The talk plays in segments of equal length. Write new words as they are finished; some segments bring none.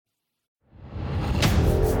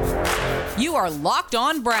You are Locked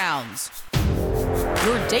On Browns,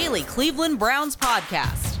 your daily Cleveland Browns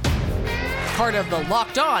podcast. Part of the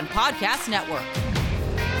Locked On Podcast Network.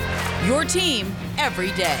 Your team every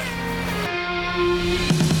day.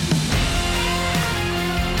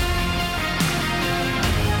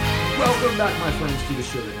 Welcome back, my friends, to the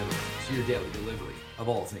show that never ends, your daily delivery of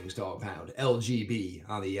all things Dog Pound, LGB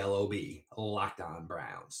on the LOB, Locked On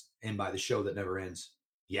Browns. And by the show that never ends,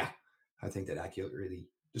 yeah, I think that accurately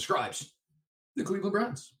describes the Cleveland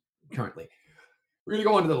Browns currently. We're going to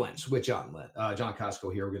go into the lens with John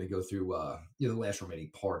Costco here. We're going to go through the last remaining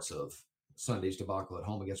parts of Sunday's debacle at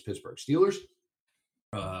home against Pittsburgh Steelers.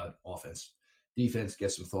 Offense, defense,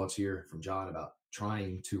 get some thoughts here from John about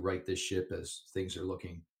trying to right this ship as things are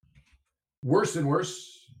looking worse and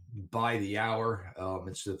worse by the hour.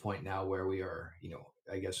 It's to the point now where we are,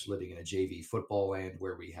 I guess, living in a JV football land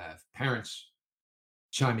where we have parents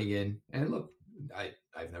chiming in. And look,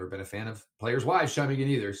 I've never been a fan of players' wives chiming in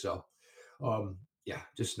either. So,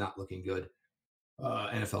 just not looking good.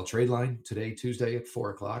 NFL trade line today, Tuesday at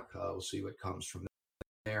 4:00. We'll see what comes from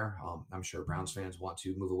there. I'm sure Browns fans want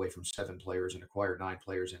to move away from 7 players and acquire 9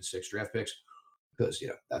 players and 6 draft picks because,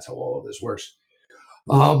 that's how all of this works.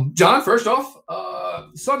 John, first off,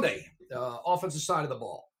 Sunday, offensive side of the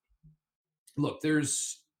ball. Look,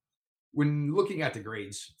 when looking at the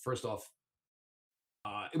grades, first off,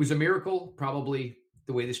 it was a miracle, probably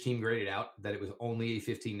the way this team graded out, that it was only a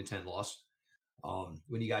 15-10 loss.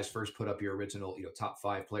 When you guys first put up your original, top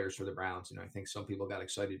 5 players for the Browns, I think some people got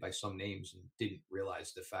excited by some names and didn't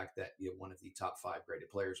realize the fact that one of the top 5 graded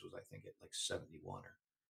players was, I think, at like 71 or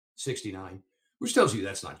 69, which tells you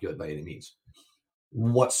that's not good by any means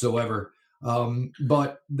whatsoever.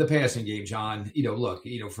 But the passing game, John, look,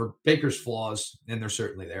 for Baker's flaws, and they're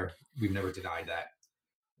certainly there. We've never denied that.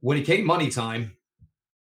 When it came money time,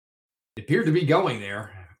 it appeared to be going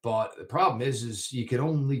there. But the problem is you can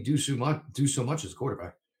only do so much as a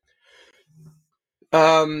quarterback.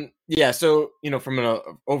 So, from an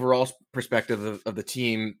overall perspective of the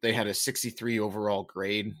team, they had a 63 overall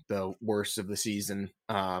grade, the worst of the season.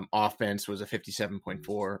 Offense was a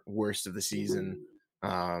 57.4, worst of the season.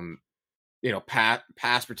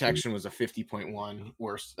 Pass protection was a 50.1,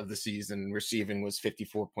 worst of the season. Receiving was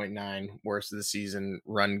 54.9, worst of the season.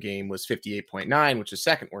 Run game was 58.9, which is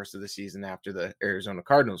second worst of the season after the Arizona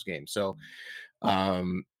Cardinals game. So,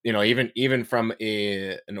 even from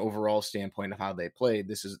an overall standpoint of how they played,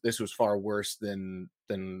 this was far worse than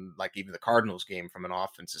like even the Cardinals game from an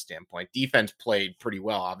offensive standpoint. Defense played pretty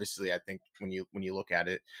well, obviously, I think when you look at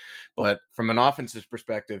it, but from an offensive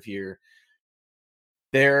perspective here,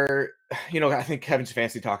 I think Kevin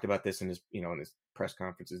Stefanski talked about this in his press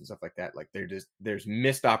conferences and stuff like that. Like there's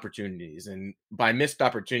missed opportunities, and by missed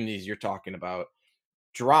opportunities, you're talking about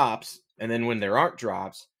drops. And then when there aren't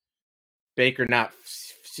drops, Baker not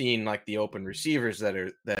seeing like the open receivers that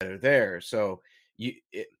are there. So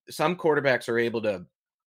some quarterbacks are able to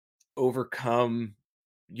overcome,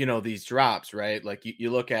 these drops, right? Like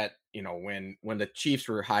you look at, when the Chiefs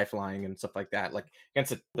were high flying and stuff like that, like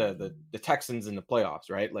against the Texans in the playoffs,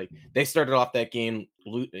 right? Like they started off that game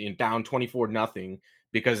down 24-0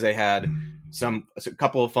 because they had a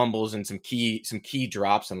couple of fumbles and some key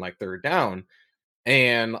drops on like third down.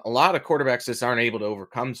 And a lot of quarterbacks just aren't able to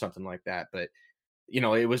overcome something like that. But,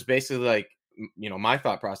 it was basically like, my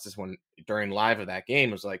thought process during live of that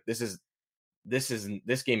game was like,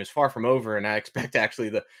 this game is far from over, and I expect actually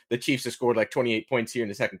the Chiefs to score like 28 points here in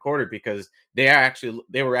the second quarter because they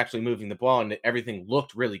were actually moving the ball and everything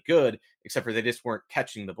looked really good, except for they just weren't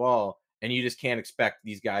catching the ball, and you just can't expect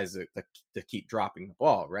these guys to keep dropping the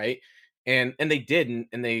ball, right? And they didn't,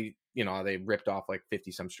 and they ripped off like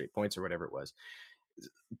 50 some straight points or whatever it was.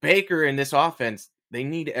 Baker in this offense, they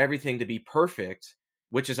need everything to be perfect,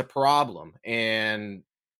 which is a problem, and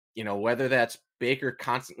whether that's Baker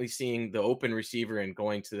constantly seeing the open receiver and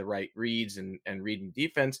going to the right reads and reading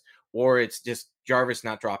defense, or it's just Jarvis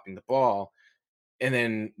not dropping the ball. And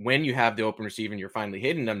then when you have the open receiver and you're finally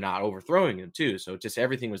hitting them, not overthrowing them too. So just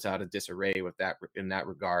everything was out of disarray with that in that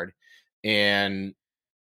regard. And,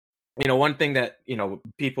 one thing that,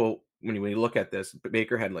 people, when you look at this,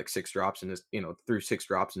 Baker had like 6 drops in this, threw 6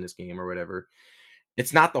 drops in this game or whatever.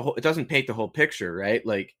 It's not it doesn't paint the whole picture, right?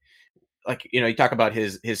 Like, you talk about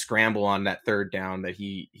his scramble on that third down that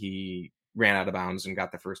he ran out of bounds and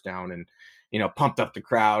got the first down and, pumped up the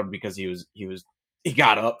crowd because he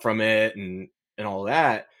got up from it and all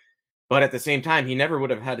that. But at the same time, he never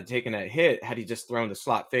would have had to taken that hit had he just thrown the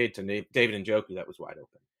slot fade to David Njoku that was wide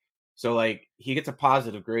open. So like he gets a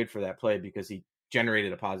positive grade for that play because he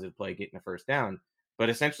generated a positive play getting a first down. But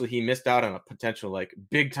essentially he missed out on a potential like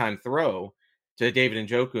big time throw to David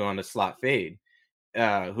Njoku on the slot fade,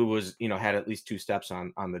 who was, had at least 2 steps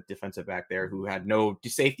on the defensive back there, who had no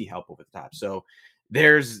safety help over the top. So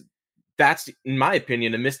that's, in my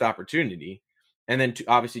opinion, a missed opportunity. And then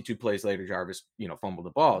obviously 2 plays later, Jarvis, fumbled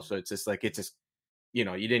the ball. So it's just, you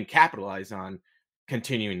didn't capitalize on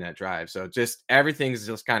continuing that drive. So just everything's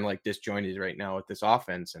just kind of like disjointed right now with this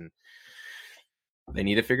offense, and they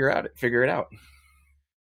need to figure it out.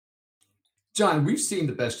 John, we've seen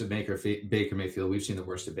the best of Baker Mayfield. We've seen the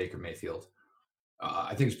worst of Baker Mayfield.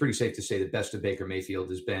 I think it's pretty safe to say the best of Baker Mayfield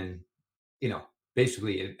has been,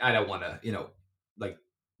 basically, I don't want to,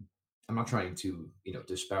 I'm not trying to,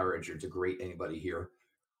 disparage or degrade anybody here.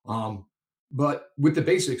 But with the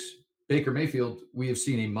basics, Baker Mayfield, we have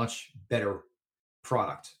seen a much better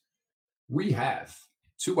product. We have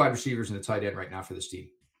 2 wide receivers and a tight end right now for this team.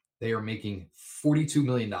 They are making $42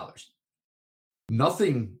 million.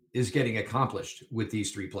 Nothing is getting accomplished with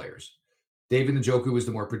these 3 players. David Njoku is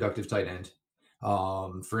the more productive tight end.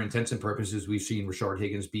 For intents and purposes, we've seen Rashard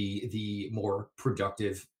Higgins be the more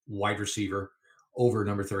productive wide receiver over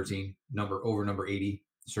number 13, over number 80.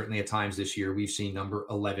 Certainly at times this year, we've seen number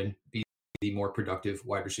 11 be the more productive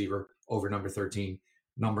wide receiver over number 13,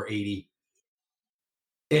 number 80.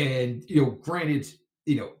 And, granted,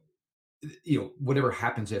 whatever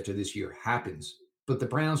happens after this year happens. But the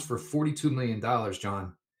Browns, for $42 million,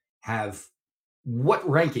 John, have what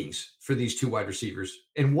rankings for these 2 wide receivers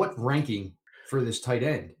and what ranking for this tight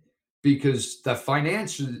end? Because the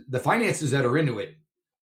finances that are into it,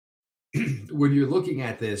 when you're looking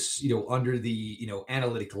at this, under the,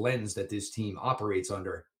 analytic lens that this team operates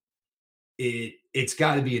under, it's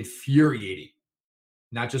got to be infuriating,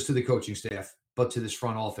 not just to the coaching staff, but to this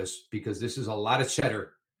front office, because this is a lot of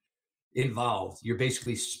cheddar involved. You're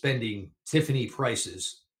basically spending Tiffany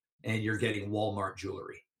prices and you're getting Walmart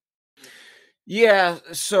jewelry. Yeah.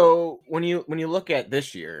 So when you look at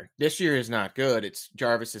this year is not good. It's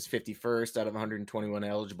Jarvis is 51st out of 121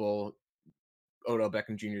 eligible. Odell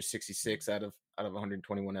Beckham Jr. is 66 out of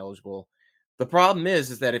 121 eligible. The problem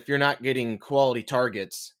is that if you're not getting quality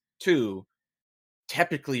targets too,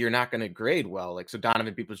 typically you're not going to grade well. So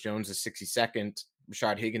Donovan Peoples-Jones is 62nd.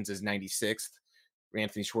 Rashard Higgins is 96th.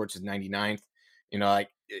 Anthony Schwartz is 99th.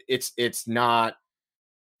 It's not,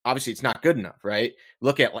 obviously it's not good enough, right?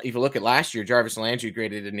 If you look at last year, Jarvis Landry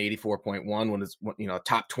graded an 84.1 when it's,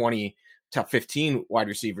 top 20, top 15 wide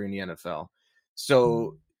receiver in the NFL.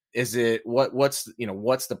 So is it, what's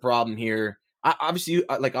the problem here? Obviously,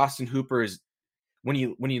 like Austin Hooper is, when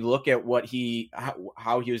you look at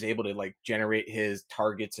how he was able to generate his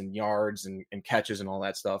targets and yards and catches and all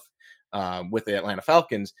that stuff with the Atlanta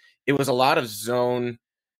Falcons, it was a lot of zone,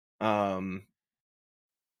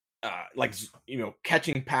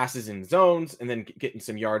 catching passes in zones and then getting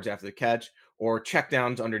some yards after the catch, or check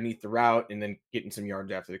downs underneath the route and then getting some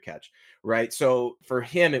yards after the catch, right? So for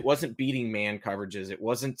him, it wasn't beating man coverages. It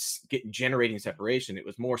wasn't generating separation. It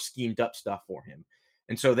was more schemed up stuff for him.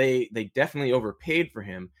 And so they definitely overpaid for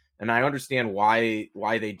him. And I understand why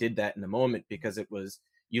they did that in the moment, because it was,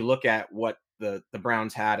 you look at what the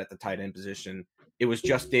Browns had at the tight end position. It was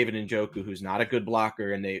just David Njoku, who's not a good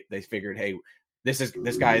blocker. And they figured, hey,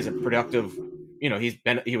 this guy is a productive,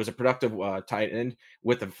 he was a productive tight end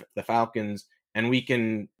with the Falcons. And we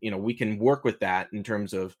can work with that in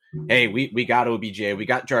terms of, hey, we got OBJ, we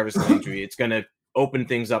got Jarvis Landry. It's going to open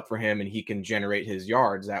things up for him and he can generate his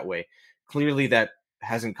yards that way. Clearly that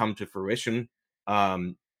hasn't come to fruition.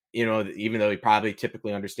 Even though he probably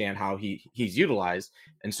typically understand how he's utilized.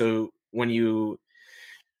 And so when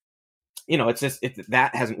that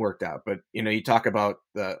hasn't worked out. But, you talk about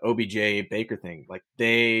the OBJ Baker thing,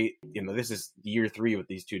 this is year 3 with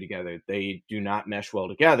these 2 together. They do not mesh well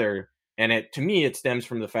together. And to me, it stems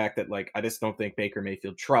from the fact that, I just don't think Baker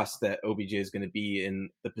Mayfield trusts that OBJ is going to be in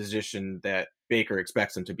the position that Baker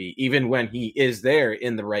expects him to be. Even when he is there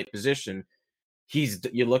in the right position,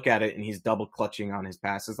 you look at it and he's double clutching on his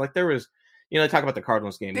passes. There was, they talk about the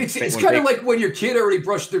Cardinals game. It's kind of like when your kid already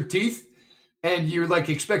brushed their teeth and you're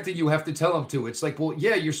expecting you have to tell them to. It's well,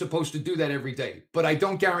 yeah, you're supposed to do that every day, but I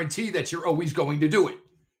don't guarantee that you're always going to do it.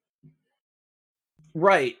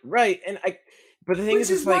 Right. But the thing Which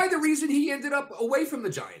is why the reason he ended up away from the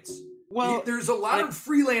Giants. Well, there's a lot of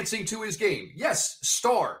freelancing to his game. Yes,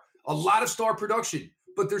 a lot of star production,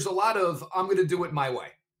 but there's a lot of, I'm going to do it my way.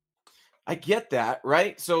 I get that,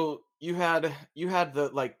 right? So you had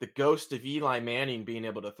the ghost of Eli Manning being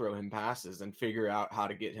able to throw him passes and figure out how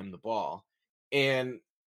to get him the ball. And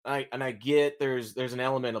I get there's an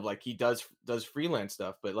element of he does freelance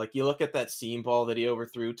stuff, but you look at that seam ball that he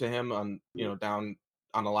overthrew to him on, down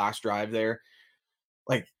on the last drive there.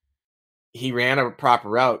 he ran a proper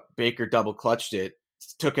route. Baker double clutched it,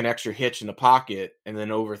 took an extra hitch in the pocket, and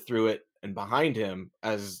then overthrew it and behind him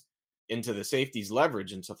as into the safety's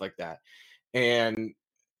leverage and stuff like that. And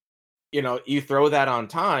you throw that on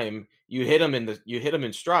time, you hit him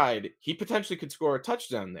in stride, he potentially could score a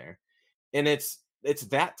touchdown there. And it's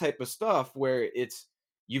that type of stuff where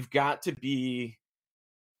you've got to be,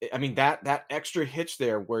 I mean, that extra hitch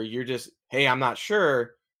there where you're just, hey, I'm not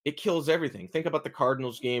sure, it kills everything. Think about the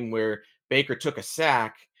Cardinals game where Baker took a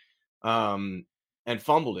sack and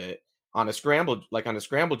fumbled it on a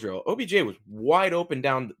scramble drill. OBJ was wide open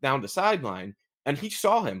down the sideline, and he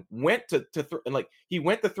saw him, went to he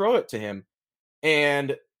went to throw it to him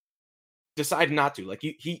and decided not to. Like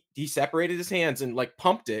he separated his hands and like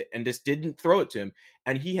pumped it and just didn't throw it to him.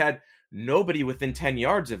 And he had nobody within 10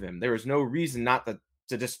 yards of him. There was no reason not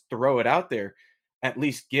to just throw it out there, at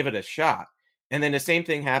least give it a shot. And then the same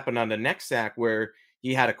thing happened on the next sack where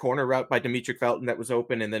he had a corner route by Demetric Felton that was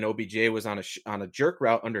open, and then OBJ was on a jerk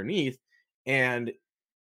route underneath, and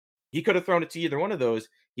he could have thrown it to either one of those.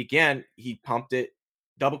 Again, he pumped it,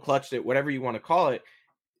 double clutched it, whatever you want to call it,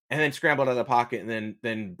 and then scrambled out of the pocket and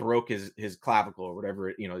then broke his clavicle or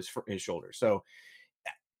whatever, his shoulder. So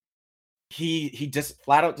he just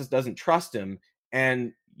flat out just doesn't trust him,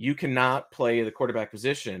 and you cannot play the quarterback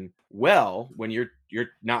position well when you're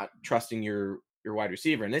not trusting your wide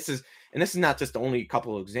receiver. And this is not just only a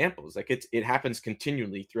couple of examples. Like it happens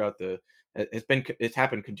continually throughout it's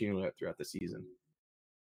happened continually throughout the season.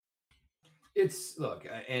 There's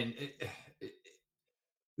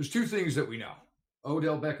two things that we know.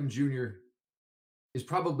 Odell Beckham Jr. is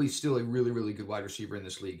probably still a really, really good wide receiver in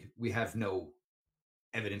this league. We have no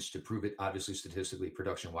evidence to prove it, obviously, statistically,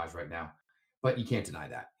 production-wise right now, but you can't deny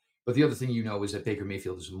that. But the other thing is that Baker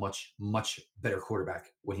Mayfield is a much, much better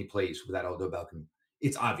quarterback when he plays without Odell Beckham.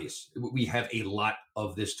 It's obvious. We have a lot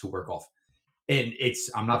of this to work off. And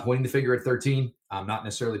I'm not pointing the finger at 13. I'm not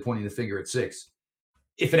necessarily pointing the finger at 6.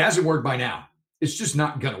 If it hasn't worked by now, it's just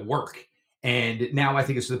not going to work. And now I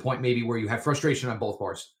think it's to the point maybe where you have frustration on both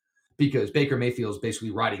parts because Baker Mayfield is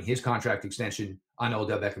basically riding his contract extension on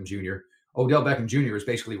Odell Beckham Jr. Odell Beckham Jr. is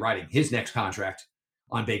basically riding his next contract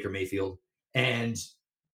on Baker Mayfield. And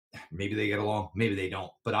maybe they get along, maybe they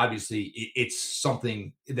don't. But obviously it's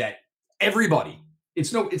something that everybody,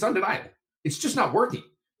 it's undeniable. It's just not working.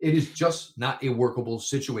 It is just not a workable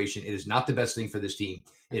situation. It is not the best thing for this team.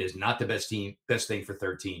 It is not the best thing for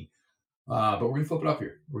 13. But we're going to flip it up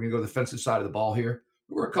here. We're going to go to the defensive side of the ball here.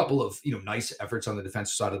 There were a couple of nice efforts on the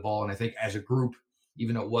defensive side of the ball. And I think as a group,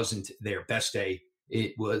 even though it wasn't their best day,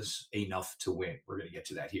 it was enough to win. We're going to get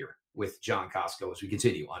to that here with John Costco as we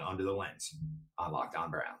continue on Under the Lens on Locked On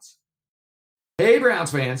Browns. Hey,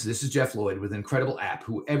 Browns fans, this is Jeff Lloyd with an incredible app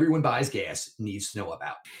who everyone buys gas needs to know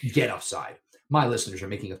about. Get Upside. My listeners are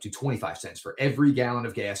making up to 25 cents for every gallon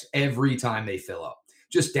of gas every time they fill up.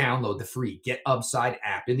 Just download the free Get Upside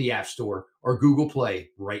app in the App Store or Google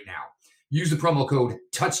Play right now. Use the promo code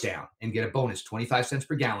TOUCHDOWN and get a bonus 25 cents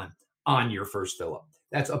per gallon on your first fill up.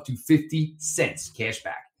 That's up to 50 cents cash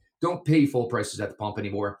back. Don't pay full prices at the pump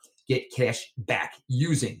anymore. Get cash back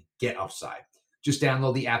using Get Upside. Just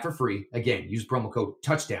download the app for free. Again, use promo code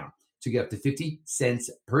TOUCHDOWN to get up to 50 cents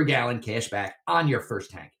per gallon cash back on your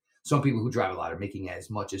first tank. Some people who drive a lot are making as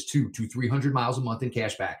much as 200 to 300 miles a month in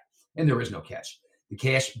cash back, and there is no catch. The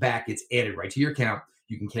cash back gets added right to your account.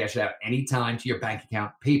 You can cash it out anytime to your bank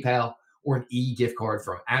account, PayPal, or an e-gift card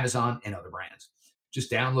from Amazon and other brands.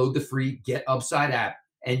 Just download the free Get Upside app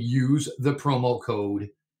and use the promo code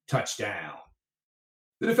TOUCHDOWN.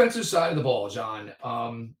 The defensive side of the ball, John.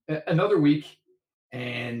 Another week,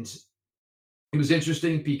 and it was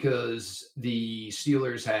interesting because the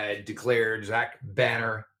Steelers had declared Zach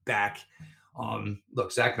Banner back.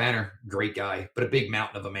 Look, Zach Banner, great guy, but a big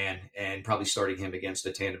mountain of a man, and probably starting him against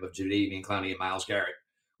a tandem of Jadeveon Clowney and Myles Garrett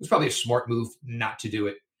was probably a smart move not to do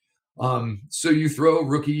it. So you throw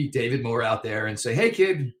rookie David Moore out there and say, hey,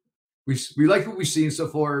 kid, we like what we've seen so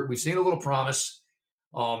far. We've seen a little promise,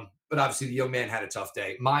 but obviously the young man had a tough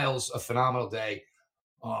day. Myles, a phenomenal day.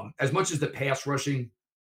 As much as the pass rushing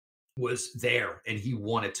was there and he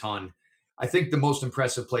won a ton, I think the most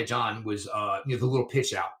impressive play, John, was the little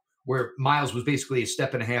pitch out where Myles was basically a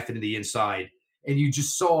step and a half into the inside. And you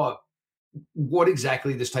just saw what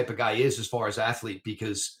exactly this type of guy is as far as athlete,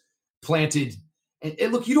 because planted.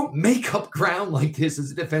 And look, you don't make up ground like this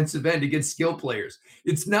as a defensive end against skill players.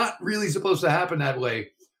 It's not really supposed to happen that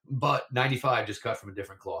way. But 95 just cut from a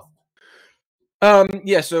different cloth.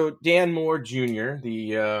 So Dan Moore Jr.,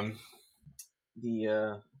 the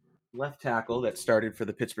left tackle that started for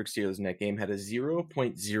the Pittsburgh Steelers in that game, had a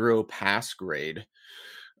 0.0 pass grade.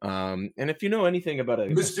 And if you know anything about a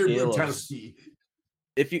Mr. scale of, Butowski.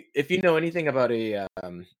 if you know anything about a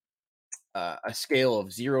scale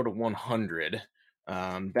of 0 to 100,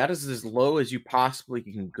 that is as low as you possibly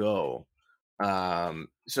can go.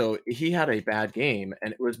 So he had a bad game,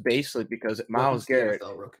 and it was basically because Welcome Myles to the Garrett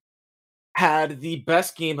NFL, Rook. had the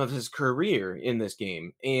best game of his career in this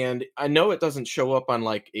game. And I know it doesn't show up on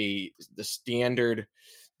like the standard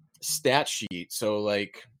stat sheet. So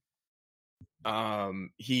like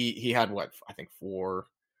he had what, I think four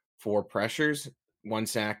pressures, one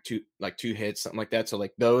sack, two hits, something like that. So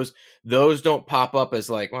like those don't pop up as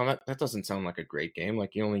like, well, that doesn't sound like a great game.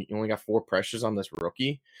 Like you only got 4 pressures on this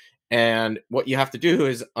rookie. And what you have to do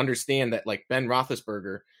is understand that like Ben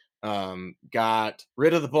Roethlisberger got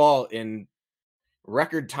rid of the ball in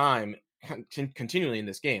record time continually in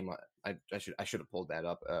this game. I should have pulled that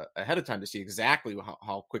up ahead of time to see exactly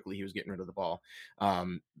how quickly he was getting rid of the ball.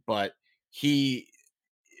 But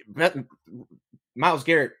Myles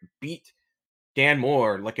Garrett beat Dan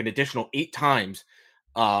Moore like an additional 8 times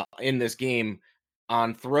in this game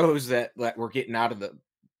on throws that were getting out of the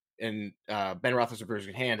Ben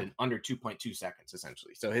Roethlisberger's hand in under 2.2 seconds,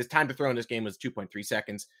 essentially. So his time to throw in this game was 2.3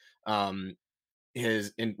 seconds. When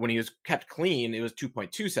he was kept clean, it was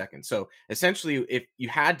 2.2 seconds. So essentially, if you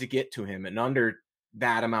had to get to him in under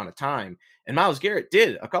that amount of time, and Myles Garrett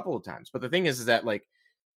did a couple of times. But the thing is that like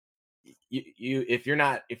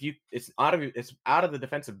it's out of the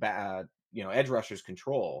defensive edge rusher's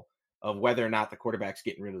control of whether or not the quarterback's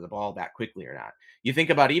getting rid of the ball that quickly or not. You think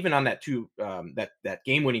about even on that that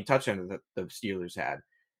game-winning touchdown that the Steelers had,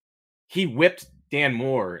 he whipped Dan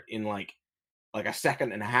Moore in like a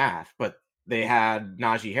second and a half, but they had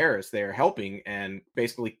Najee Harris there helping and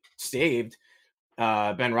basically saved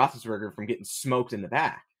Ben Roethlisberger from getting smoked in the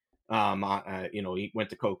back. He went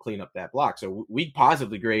to clean up that block. So we'd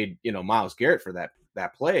positively grade, Myles Garrett for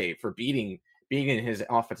that play, for beating his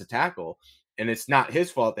offensive tackle. And it's not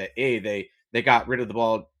his fault that they got rid of the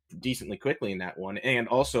ball decently quickly in that one, and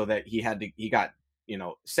also that he got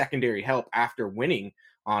secondary help after winning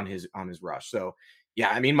on his rush. So yeah,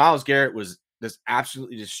 I mean, Myles Garrett just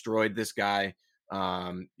absolutely destroyed this guy.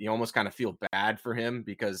 You almost kind of feel bad for him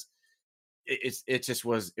because it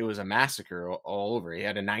was a massacre all over. He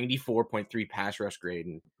had a 94.3 pass rush grade,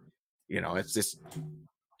 and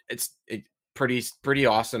it's pretty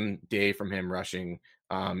awesome day from him rushing.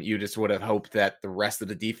 You just would have hoped that the rest of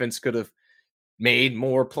the defense could have made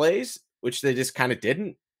more plays, which they just kind of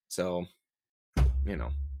didn't. So,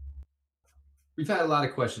 We've had a lot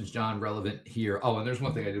of questions, John, relevant here. Oh, and there's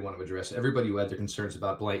one thing I did want to address. Everybody who had their concerns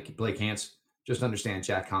about Blake Hance, just understand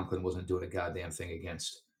Jack Conklin wasn't doing a goddamn thing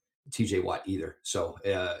against TJ Watt either. So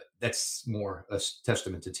that's more a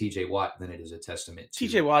testament to TJ Watt than it is a testament to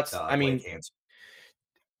TJ Watt's. Blake Hance.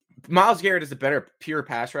 Myles Garrett is a better pure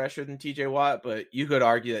pass rusher than TJ Watt, but you could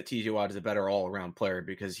argue that TJ Watt is a better all-around player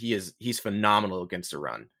because he's phenomenal against the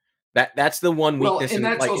run. That's the one weakness in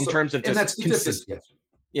terms of just consistency. Yes.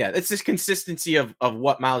 Yeah, it's this consistency of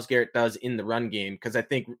what Myles Garrett does in the run game, because I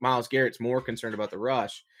think Myles Garrett's more concerned about the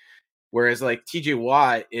rush, whereas like TJ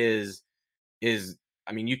Watt is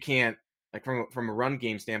I mean, you can't, like, from a run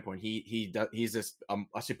game standpoint, he's just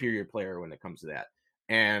a superior player when it comes to that.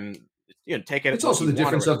 And take it. It's also the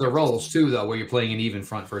difference of the roles too, though, where you're playing an even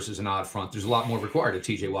front versus an odd front. There's a lot more required of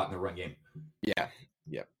TJ Watt in the run game. Yeah.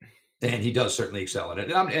 Yep. And he does certainly excel at it.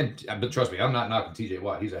 But trust me, I'm not knocking TJ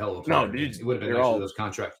Watt. He's a hell of a player. No, dude, it would have been nice for those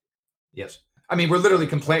contracts. Yes. I mean, we're literally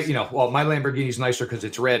complaining, well, my Lamborghini's nicer because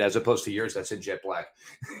it's red as opposed to yours that's in jet black.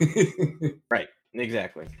 Right.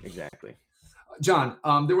 Exactly. John,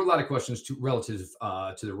 there were a lot of questions relative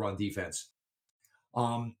to the run defense.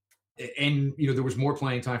 And there was more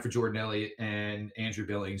playing time for Jordan Elliott and Andrew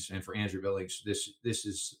Billings. And for Andrew Billings, this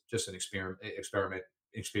is just an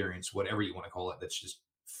experience, whatever you want to call it, that's just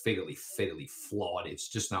fatally flawed. It's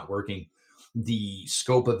just not working. The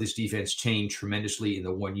scope of this defense changed tremendously in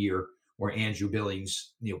the 1 year where Andrew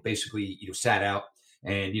Billings, basically, sat out.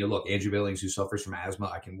 And, look, Andrew Billings, who suffers from asthma,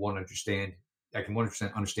 I can 100%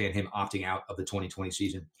 understand him opting out of the 2020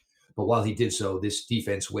 season. But while he did so, this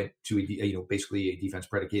defense went to basically a defense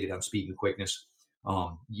predicated on speed and quickness.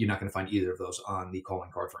 You're not going to find either of those on the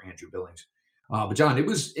calling card for Andrew Billings. But John,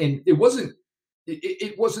 it wasn't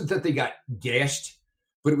that they got gashed,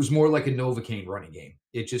 but it was more like a Novocaine running game.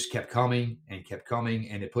 It just kept coming, and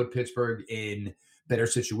it put Pittsburgh in better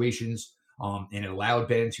situations. And it allowed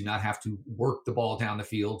Ben to not have to work the ball down the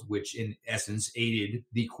field, which in essence aided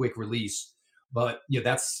the quick release. But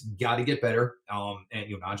that's got to get better. And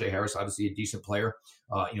Najee Harris, obviously a decent player.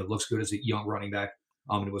 Looks good as a young running back.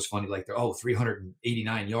 And it was funny,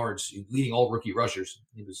 389 yards, leading all rookie rushers.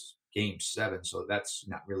 It was Game 7, so that's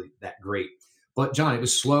not really that great. But John, it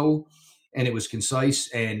was slow and it was concise,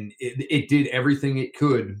 and it did everything it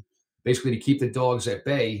could basically to keep the dogs at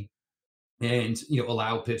bay and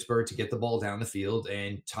allow Pittsburgh to get the ball down the field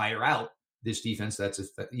and tire out this defense that's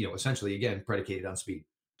essentially again predicated on speed.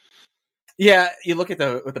 Yeah, you look at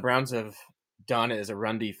what the Browns have done as a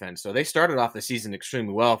run defense. So they started off the season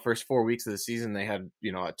extremely well. First 4 weeks of the season, they had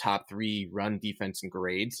a top 3 run defense in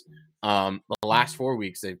grades. The last 4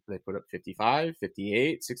 weeks, they put up 55,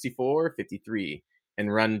 58, 64, 53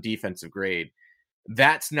 and run defensive grade.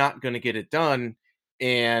 That's not going to get it done,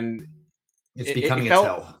 and it's becoming a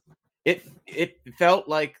tell. It felt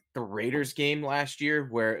like the Raiders game last year,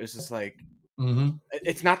 where it was just like,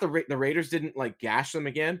 it's not the Raiders didn't like gash them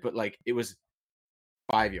again, but like it was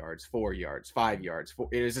 5 yards, 4 yards, 5 yards.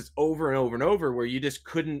 It was just over and over and over where you just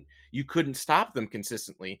couldn't stop them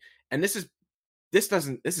consistently. And this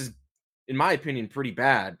is in my opinion pretty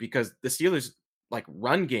bad, because the Steelers like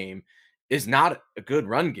run game is not a good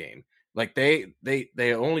run game. Like the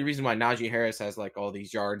only reason why Najee Harris has like all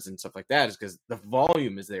these yards and stuff like that is because the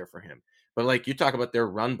volume is there for him. But like you talk about their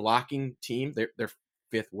run blocking team, they're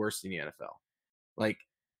 5th worst in the NFL. Like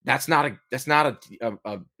that's not an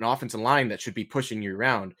offensive line that should be pushing you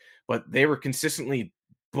around. But they were consistently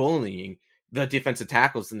bullying the defensive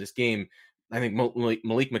tackles in this game. I think Malik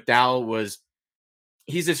McDowell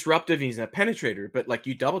he's disruptive. He's a penetrator, but like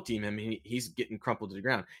you double team him, he's getting crumpled to the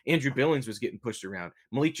ground. Andrew Billings was getting pushed around.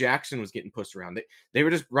 Malik Jackson was getting pushed around. They were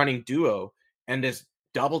just running duo and just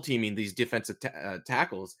double teaming these defensive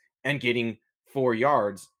tackles and getting 4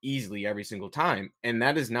 yards easily every single time. And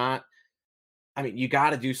that is not, I mean, you got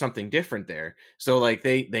to do something different there. So like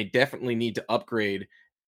they definitely need to upgrade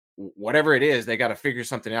whatever it is. They got to figure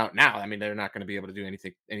something out now. I mean, they're not going to be able to do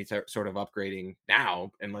any sort of upgrading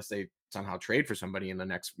now unless they somehow trade for somebody in the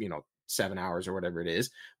next 7 hours or whatever it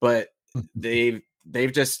is. But they've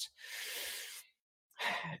just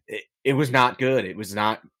it was not good. It was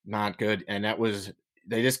not good, and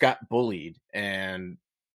they just got bullied. And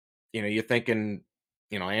you're thinking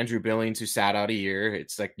Andrew Billings, who sat out a year,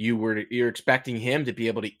 it's like you're expecting him to be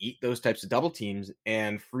able to eat those types of double teams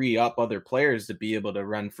and free up other players to be able to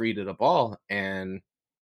run free to the ball. And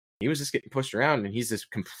he was just getting pushed around, and he's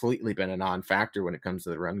just completely been a non-factor when it comes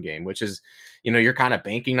to the run game, which is, you're kind of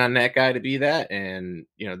banking on that guy to be that. And,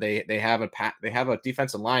 they have a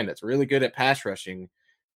defensive line that's really good at pass rushing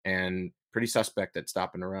and pretty suspect at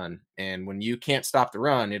stopping the run. And when you can't stop the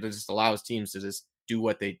run, it just allows teams to just do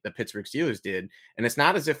what the Pittsburgh Steelers did. And it's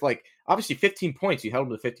not as if, like, obviously 15 points, you held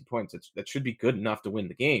them to 50 points. That should be good enough to win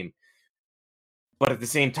the game. But at the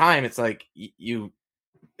same time, it's like it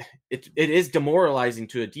is demoralizing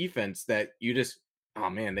to a defense that you just, oh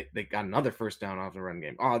man, they got another first down off the run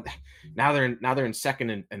game. Oh, now they're in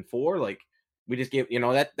 2nd and 4. Like we just gave,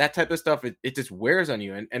 that type of stuff. It just wears on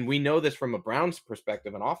you. And we know this from a Browns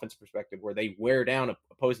perspective, an offense perspective, where they wear down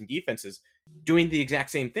opposing defenses doing the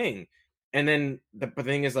exact same thing. And then the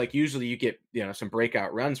thing is, like, usually you get, some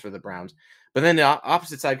breakout runs for the Browns. But then the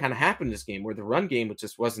opposite side kind of happened in this game, where the run game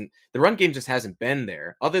just hasn't been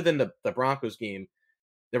there. Other than the Broncos game,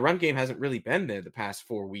 the run game hasn't really been there the past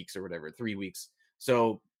 4 weeks or whatever, 3 weeks.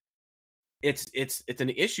 So it's an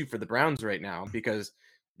issue for the Browns right now, because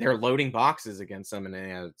they're loading boxes against them.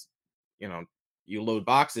 And you load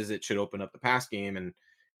boxes, it should open up the pass game. And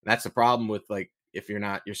that's the problem with, like, if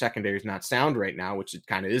your secondary is not sound right now, which it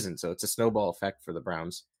kind of isn't. So it's a snowball effect for the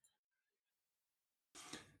Browns.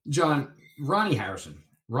 John, Ronnie Harrison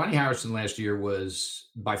last year was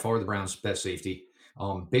by far the Browns' best safety.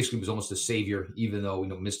 Basically was almost a savior, even though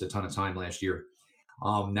missed a ton of time last year.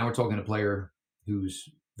 Now we're talking a player who's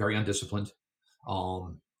very undisciplined,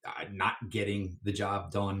 not getting the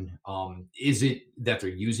job done. Is it that they're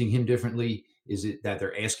using him differently? Is it that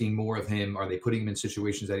they're asking more of him? Are they putting him in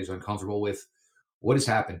situations that he's uncomfortable with? What has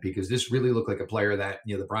happened? Because this really looked like a player that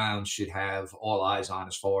the Browns should have all eyes on,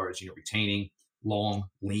 as far as retaining, long,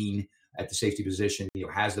 lean at the safety position.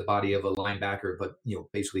 Has the body of a linebacker, but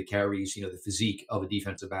basically carries the physique of a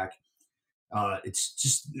defensive back. It's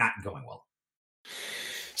just not going well.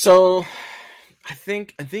 So I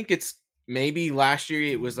think it's maybe last year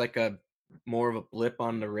it was like a more of a blip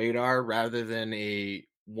on the radar rather than a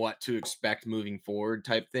what to expect moving forward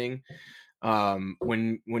type thing.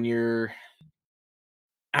 When you're,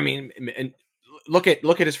 I mean, and look at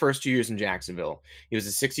his first 2 years in Jacksonville. He was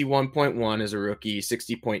a 61.1 as a rookie,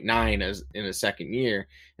 60.9 as in his second year,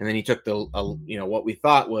 and then he took what we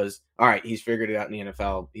thought was, all right, he's figured it out in the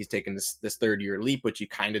NFL. He's taken this third year leap, which you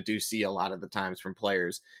kind of do see a lot of the times from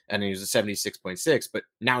players. And he was a 76.6, but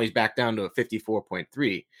now he's back down to a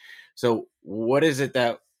 54.3. So what is it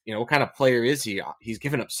that what kind of player is he? He's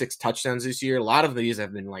given up 6 touchdowns this year. A lot of these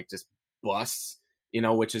have been like just busts,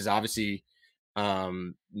 which is obviously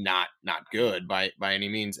not good by any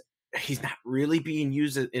means. He's not really being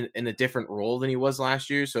used in a different role than he was last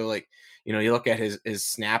year. So like, you look at his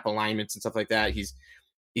snap alignments and stuff like that. He's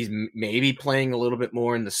maybe playing a little bit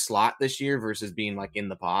more in the slot this year versus being like in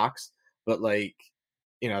the box, but like,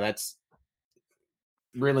 that's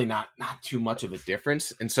really not too much of a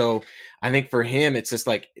difference. And so I think for him, it's just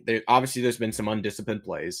like, there's been some undisciplined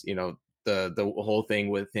plays, the whole thing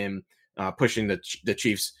with him pushing the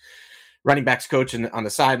Chiefs running backs coach on the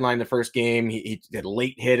sideline the first game. He did a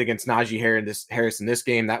late hit against Najee Harris in this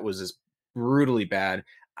game. That was just brutally bad.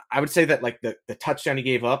 I would say that like the touchdown he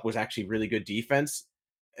gave up was actually really good defense.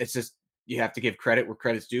 It's just, you have to give credit where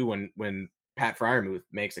credit's due when Pat Freiermuth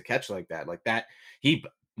makes a catch like that. He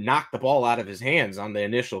knocked the ball out of his hands on the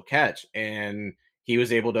initial catch, and he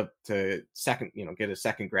was able to second, get a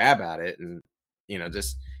second grab at it. And,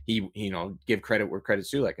 just give credit where credit's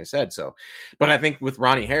due, like I said. So, but I think with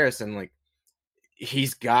Ronnie Harrison, like,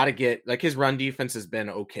 he's got to get, like, his run defense has been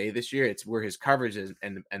okay this year. It's where his coverage is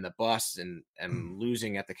and the busts and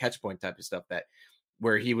losing at the catch point type of stuff, that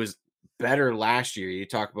where he was better last year. You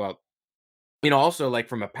talk about, also like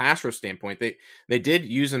from a pass rush standpoint, they did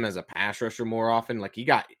use him as a pass rusher more often. Like he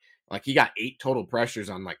got 8 total pressures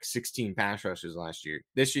on like 16 pass rushes last year.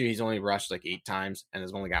 This year he's only rushed like 8 times and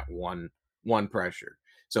has only got one pressure.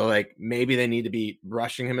 So like maybe they need to be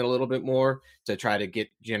rushing him a little bit more to try to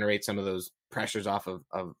generate some of those pressures off of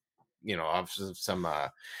some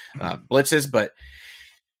blitzes. But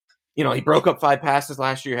he broke up 5 passes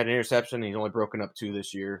last year, had an interception. He's only broken up 2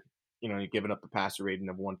 this year. He's given up a passer rating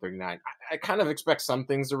of 139. I kind of expect some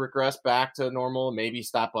things to regress back to normal, maybe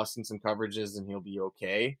stop busting some coverages and he'll be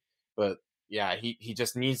okay. But yeah, he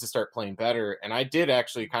just needs to start playing better. And I did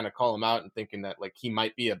actually kind of call him out and thinking that like he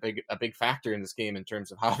might be a big factor in this game in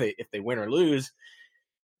terms of how if they win or lose.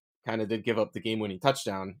 Kind of did give up the game-winning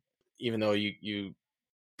touchdown, even though he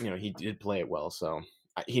did play it well. So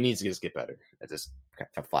he needs to just get better. I just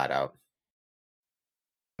flat out.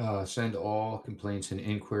 Send all complaints and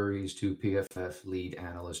inquiries to PFF lead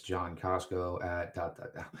analyst John Costco at ...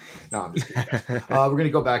 No, I'm just kidding. We're going to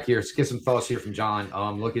go back here. Let's get some thoughts here from John.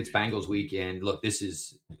 Look, it's Bengals week, and look, this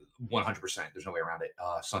is 100%. There's no way around it.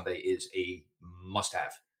 Sunday is a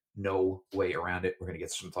must-have. No way around it. We're going to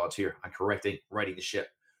get some thoughts here on righting the ship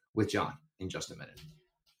with John in just a minute.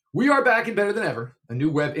 We are back and better than ever. A new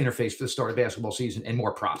web interface for the start of basketball season and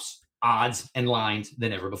more props, odds, and lines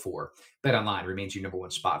than ever before. BetOnline remains your number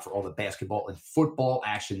one spot for all the basketball and football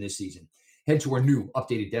action this season. Head to our new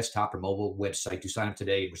updated desktop or mobile website to sign up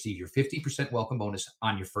today and receive your 50% welcome bonus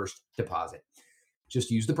on your first deposit.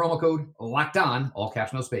 Just use the promo code LOCKEDON, all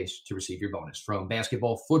caps, no space, to receive your bonus. From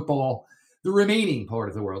basketball, football, the remaining part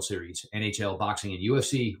of the World Series, NHL, boxing, and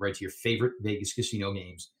UFC, right to your favorite Vegas casino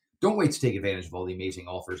games. Don't wait to take advantage of all the amazing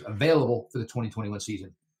offers available for the 2021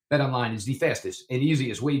 season. BetOnline is the fastest and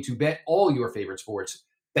easiest way to bet all your favorite sports.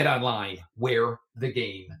 BetOnline, where the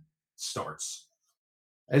game starts.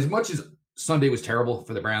 As much as Sunday was terrible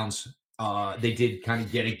for the Browns, they did kind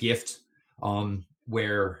of get a gift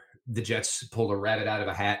where the Jets pulled a rabbit out of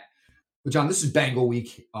a hat. But John, this is Bengal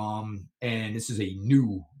week, and this is a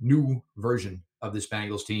new version of this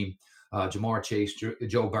Bengals team. Jamar Chase,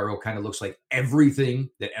 Joe Burrow kind of looks like everything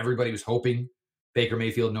that everybody was hoping Baker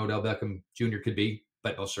Mayfield and Odell Beckham Jr. could be,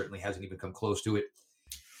 but most certainly hasn't even come close to it.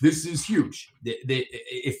 This is huge.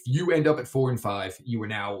 If you end up at 4-5, you are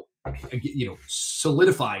now,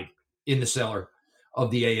 solidified in the cellar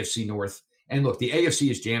of the AFC North. And look, the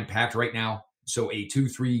AFC is jam-packed right now, so a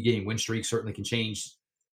 2-3 game win streak certainly can change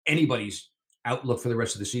anybody's outlook for the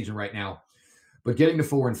rest of the season right now. But getting to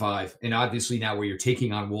 4-5, and obviously now where you're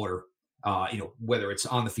taking on water, whether it's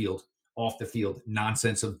on the field, off the field,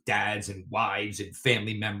 nonsense of dads and wives and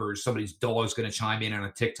family members. Somebody's dog's going to chime in on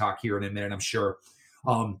a TikTok here in a minute, I'm sure.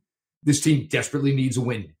 This team desperately needs a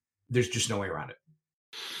win. There's just no way around it.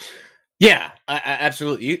 Yeah,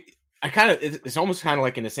 absolutely. It's almost kind of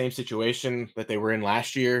like in the same situation that they were in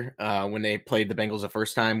last year when they played the Bengals the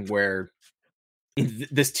first time, where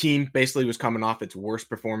this team basically was coming off its worst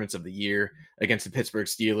performance of the year against the Pittsburgh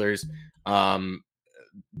Steelers.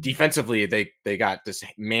 Defensively, they got this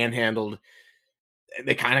manhandled.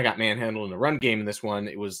 They kind of got manhandled in the run game in this one.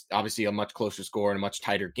 It was obviously a much closer score and a much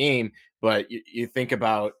tighter game. But you think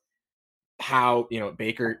about how,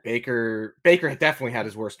 Baker had definitely had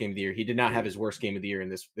his worst game of the year. He did not have his worst game of the year in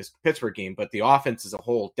this Pittsburgh game, but the offense as a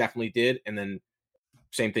whole definitely did. And then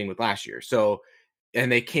same thing with last year. So,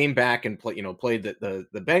 and they came back and played the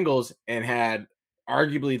Bengals and had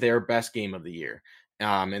arguably their best game of the year.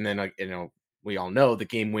 And then, we all know the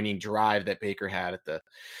game-winning drive that Baker had at the,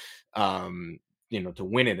 to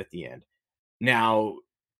win it at the end. Now,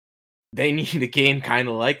 they need a game kind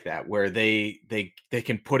of like that where they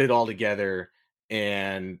can put it all together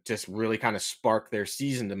and just really kind of spark their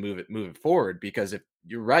season to move it forward. Because if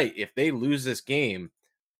you're right, if they lose this game,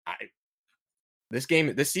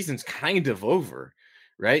 this season's kind of over,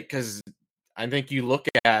 right? Because I think you look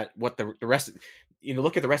at what the rest,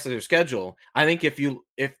 look at the rest of their schedule. I think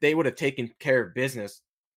if they would have taken care of business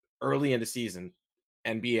early in the season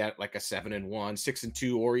and be at like a 7-1,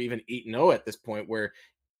 6-2, or even 8-0 at this point, where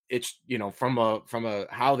it's from a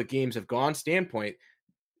how the games have gone standpoint,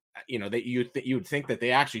 that you would think that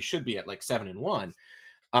they actually should be at like 7-1.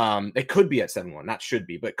 They could be at 7-1, not should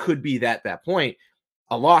be, but could be that point.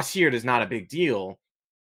 A loss here is not a big deal,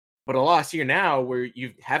 but a loss here now where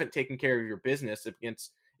you haven't taken care of your business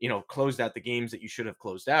against, closed out the games that you should have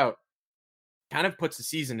closed out, kind of puts the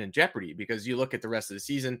season in jeopardy. Because you look at the rest of the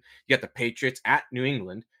season, you got the Patriots at New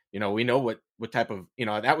England. We know what type of,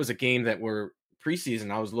 that was a game that we're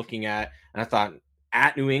preseason I was looking at, and I thought,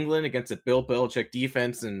 at New England against a Bill Belichick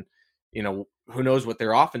defense, and who knows what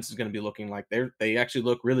their offense is going to be looking like. They actually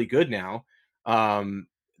look really good now. That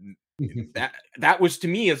was, to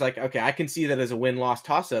me, is like, okay, I can see that as a win-loss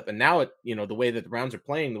toss-up. And now the way that the Browns are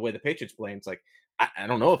playing, the way the Patriots playing, it's like, I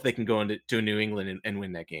don't know if they can go into New England and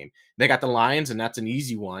win that game. They got the Lions, and that's an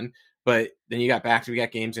easy one. But then you got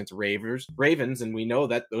back-to-back games against Ravens, and we know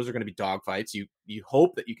that those are going to be dogfights. You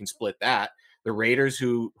hope that you can split that. The Raiders,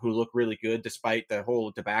 who look really good despite the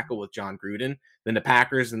whole debacle with John Gruden, then the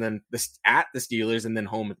Packers, and then at the Steelers, and then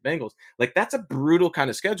home with the Bengals. Like, that's a brutal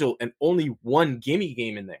kind of schedule, and only one gimme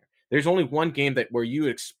game in there. There's only one game where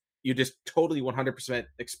you just totally 100%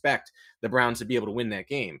 expect the Browns to be able to win that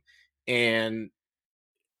game. And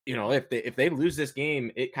if they lose this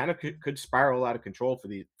game, it kind of could spiral out of control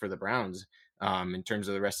for the Browns in terms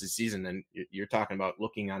of the rest of the season. And you're talking about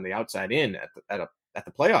looking on the outside in at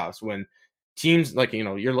the playoffs, when teams like,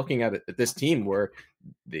 you're looking at this team where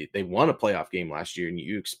they won a playoff game last year, and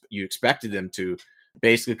you expected them to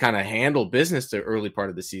basically kind of handle business the early part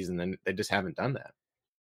of the season, and they just haven't done that.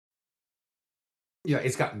 Yeah,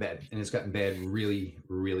 it's gotten bad, and it's gotten bad really,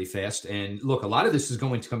 really fast. And look, a lot of this is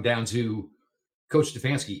going to come down to Coach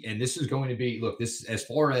Stefanski, and this is going to be, this, as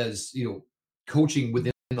far as, coaching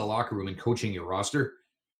within the locker room and coaching your roster,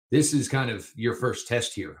 this is kind of your first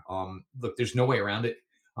test here. Look, there's no way around it.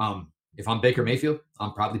 If I'm Baker Mayfield,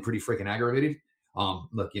 I'm probably pretty freaking aggravated.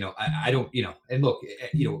 Look, I don't, and look,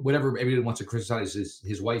 whatever everybody wants to criticize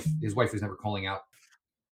his wife is never calling out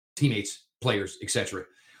teammates, players, etc.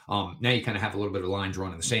 Now you kind of have a little bit of a line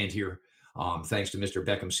drawn in the sand here. Thanks to Mr.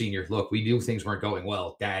 Beckham Sr. Look, we knew things weren't going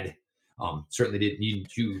well, Dad. Certainly didn't need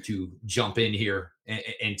you to jump in here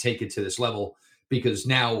and take it to this level, because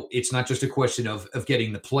now it's not just a question of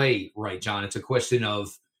getting the play right, John. It's a question of,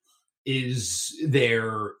 is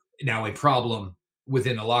there now a problem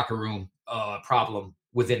within the locker room, problem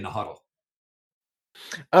within the huddle?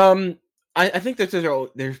 I think that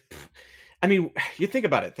there's, I mean, you think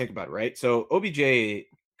about it, right? So OBJ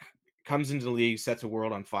comes into the league, sets the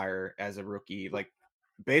world on fire as a rookie, like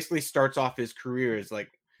basically starts off his career as like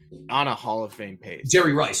on a Hall of Fame pace.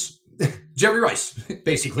 Jerry Rice,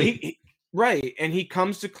 basically. Right. And he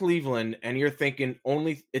comes to Cleveland, and you're thinking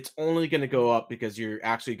it's only going to go up because you're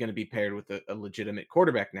actually going to be paired with a legitimate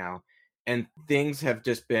quarterback now. And things have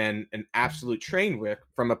just been an absolute train wreck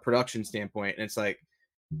from a production standpoint. And it's like,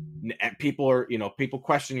 people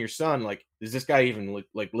question your son, like, is this guy even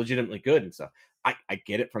like legitimately good and stuff? I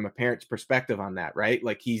get it from a parent's perspective on that, right?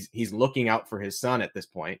 Like, he's looking out for his son at this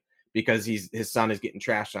point, because his son is getting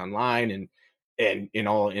trashed online and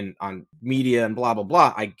on media and blah blah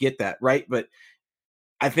blah. I get that, right? But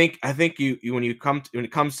I think you when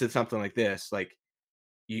it comes to something like this, like,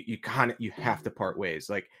 you have to part ways.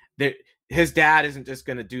 Like, his dad isn't just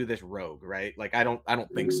going to do this rogue, right? Like, I don't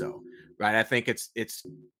think so, right? I think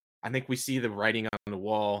I think we see the writing on the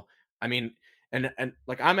wall. I mean, and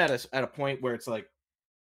like, I'm at a point where it's like,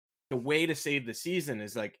 the way to save the season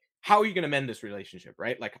is like, how are you going to mend this relationship,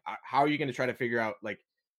 right? Like, how are you going to try to figure out, like,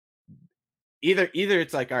 either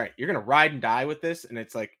it's like, all right, you're going to ride and die with this, and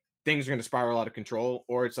it's like things are going to spiral out of control,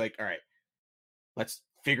 or it's like, all right, let's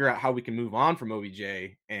figure out how we can move on from OBJ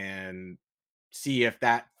and see if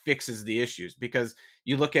that fixes the issues. Because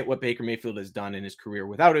you look at what Baker Mayfield has done in his career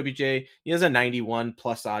without OBJ. He has a 91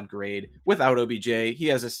 plus odd grade without OBJ. He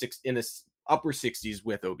has in his upper 60s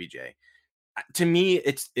with OBJ. To me,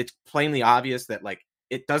 it's plainly obvious that, like,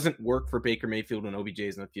 it doesn't work for Baker Mayfield when OBJ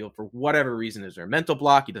is in the field for whatever reason. Is there a mental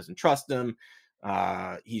block? He doesn't trust him.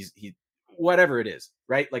 He whatever it is,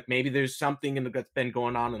 right? Like, maybe there's something that's been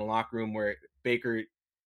going on in the locker room where Baker,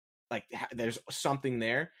 like there's something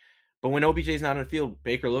there. But when OBJ is not on the field,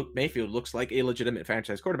 Mayfield looks like a legitimate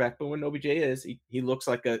franchise quarterback. But when OBJ is, he looks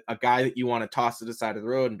like a guy that you want to toss to the side of the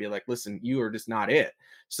road and be like, listen, you are just not it.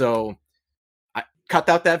 So I cut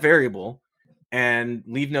out that variable and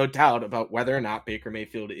leave no doubt about whether or not Baker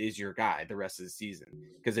Mayfield is your guy the rest of the season.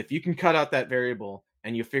 Because if you can cut out that variable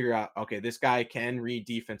and you figure out, okay, this guy can read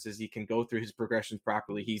defenses, he can go through his progressions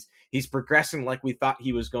properly. He's progressing like we thought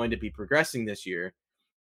he was going to be progressing this year.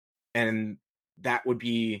 And that would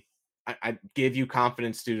be, I give you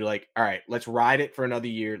confidence to like, all right, let's ride it for another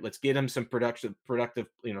year. Let's get him some productive,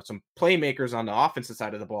 some playmakers on the offensive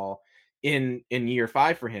side of the ball in year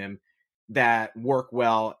 5 for him that work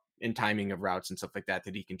well in timing of routes and stuff like that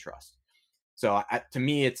he can trust. So to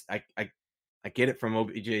me, it's I get it from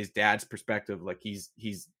OBJ's dad's perspective. Like he's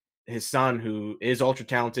his son, who is ultra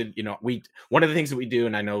talented. One of the things that we do,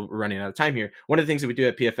 and I know we're running out of time here, one of the things that we do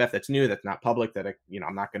at PFF that's new, that's not public, that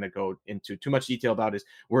I'm not going to go into too much detail about, is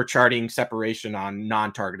we're charting separation on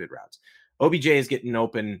non-targeted routes. OBJ is getting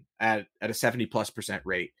open at a 70+%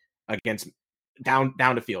 rate against down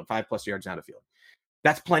to field, 5+ yards down to field.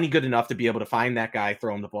 That's plenty good enough to be able to find that guy,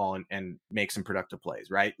 throw him the ball, and make some productive plays,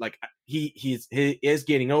 right? Like he is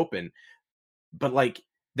getting open, but like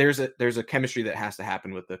there's a chemistry that has to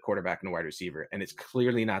happen with the quarterback and the wide receiver, and it's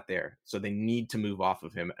clearly not there. So they need to move off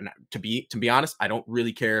of him. And to be honest, I don't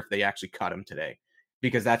really care if they actually cut him today,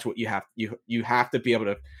 because that's what you have to be able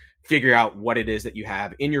to figure out what it is that you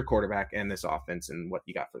have in your quarterback and this offense and what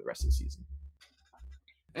you got for the rest of the season.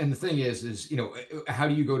 And the thing is, how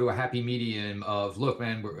do you go to a happy medium of, look,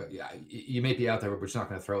 man, you may be out there, but we're just not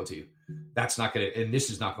going to throw it to you. That's not going to, and this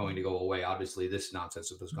is not going to go away. Obviously, this nonsense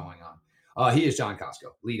that was going on. He is John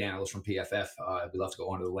Costco, lead analyst from PFF. We love to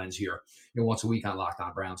go under the lens here. Once a week on Locked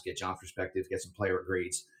On Browns, get John's perspective, get some player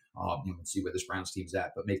grades, and see where this Browns team's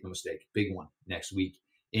at. But make no mistake, big one next week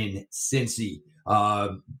in Cincy.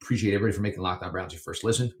 Appreciate everybody for making Locked On Browns your first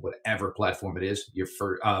listen, whatever platform it is.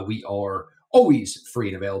 We are always free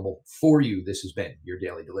and available for you. This has been your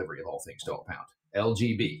daily delivery of all things Dog Pound.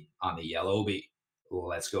 LGB on the LOB.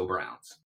 Let's go Browns.